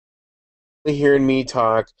hearing me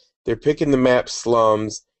talk. They're picking the map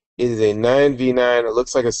slums. It is a 9v9. It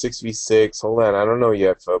looks like a 6v6. Hold on, I don't know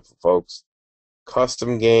yet, folks.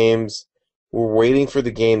 Custom games. We're waiting for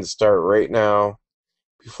the game to start right now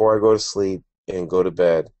before I go to sleep and go to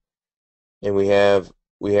bed. And we have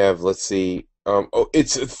let's see. Oh,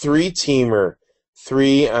 it's a three-teamer.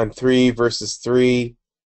 3-on-3 versus 3,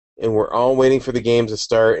 and we're all waiting for the game to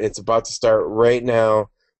start, and it's about to start right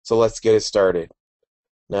now. So let's get it started.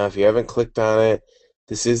 Now, if you haven't clicked on it,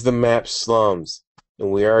 this is the map slums,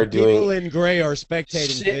 and we are doing. People in gray are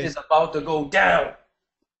spectating. Shit is about to go down.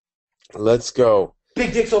 Let's go.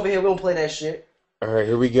 Big dicks over here. We don't play that shit. All right,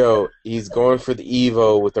 here we go. He's going for the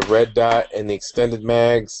Evo with the red dot and the extended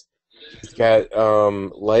mags. He's got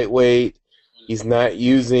lightweight. He's not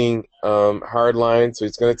using hardline, so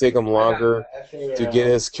it's going to take him longer to get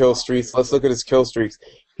his kill streaks. Let's look at his kill streaks.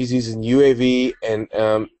 He's using UAV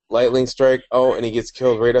and lightning strike. Oh, and he gets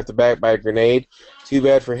killed right off the bat by a grenade. Too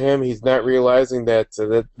bad for him. He's not realizing that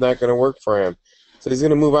that's not going to work for him. So he's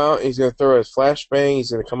going to move out, and he's going to throw his flashbang.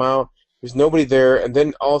 He's going to come out. There's nobody there, and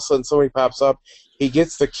then all of a sudden somebody pops up. He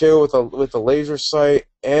gets the kill with a laser sight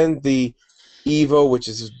and the Evo, which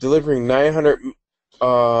is delivering 900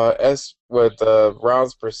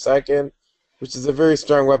 rounds per second, which is a very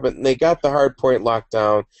strong weapon. And they got the hard point locked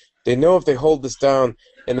down. They know if they hold this down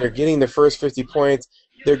and they're getting the first 50 points,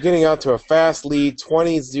 they're getting out to a fast lead,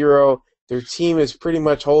 20-0. Their team is pretty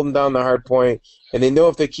much holding down the hard point, and they know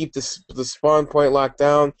if they keep the spawn point locked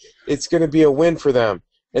down, it's going to be a win for them.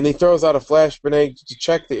 And he throws out a flash grenade to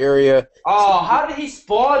check the area. Oh, how did he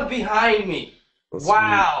spawn behind me?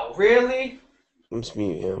 Wow, really? Let's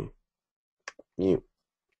mute him. Mute.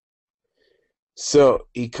 So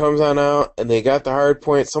he comes on out, and they got the hard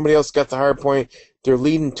point. Somebody else got the hard point. They're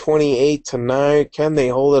leading 28-9. Can they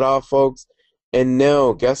hold it off, folks? And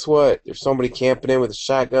no, guess what? There's somebody camping in with a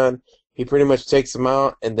shotgun. He pretty much takes them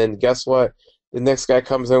out, and then guess what? The next guy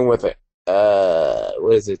comes in with a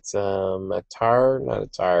what is it? A tar? Not a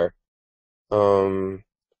tar.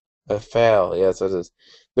 A FAL. Yes, it is.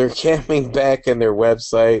 They're camping back in their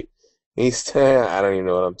website. I don't even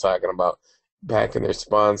know what I'm talking about. Back in their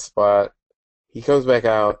spawn spot. He comes back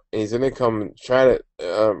out, and he's going to come try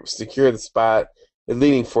to secure the spot. They're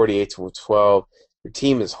leading 48-12. Their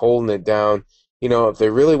team is holding it down. You know, if they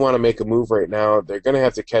really want to make a move right now, they're going to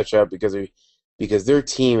have to catch up because their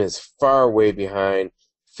team is far way behind,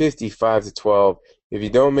 55-12. If you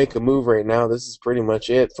don't make a move right now, this is pretty much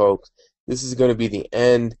it, folks. This is going to be the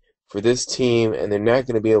end for this team, and they're not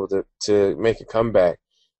going to be able to make a comeback.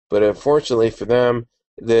 But unfortunately for them,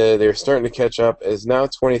 they're starting to catch up. It's now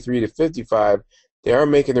 23-55. They are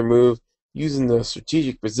making their move using the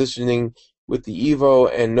strategic positioning with the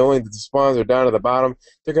Evo and knowing that the spawns are down at the bottom.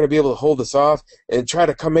 They're going to be able to hold this off and try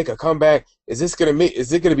to make a comeback. Is it going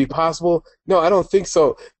to be possible? No, I don't think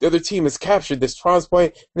so. The other team has captured this spawn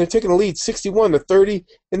point, and they're taking the lead 61-30,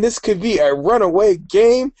 and this could be a runaway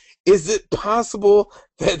game. Is it possible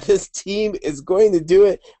that this team is going to do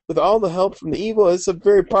it with all the help from the Evo? It's a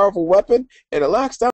very powerful weapon, and it locks down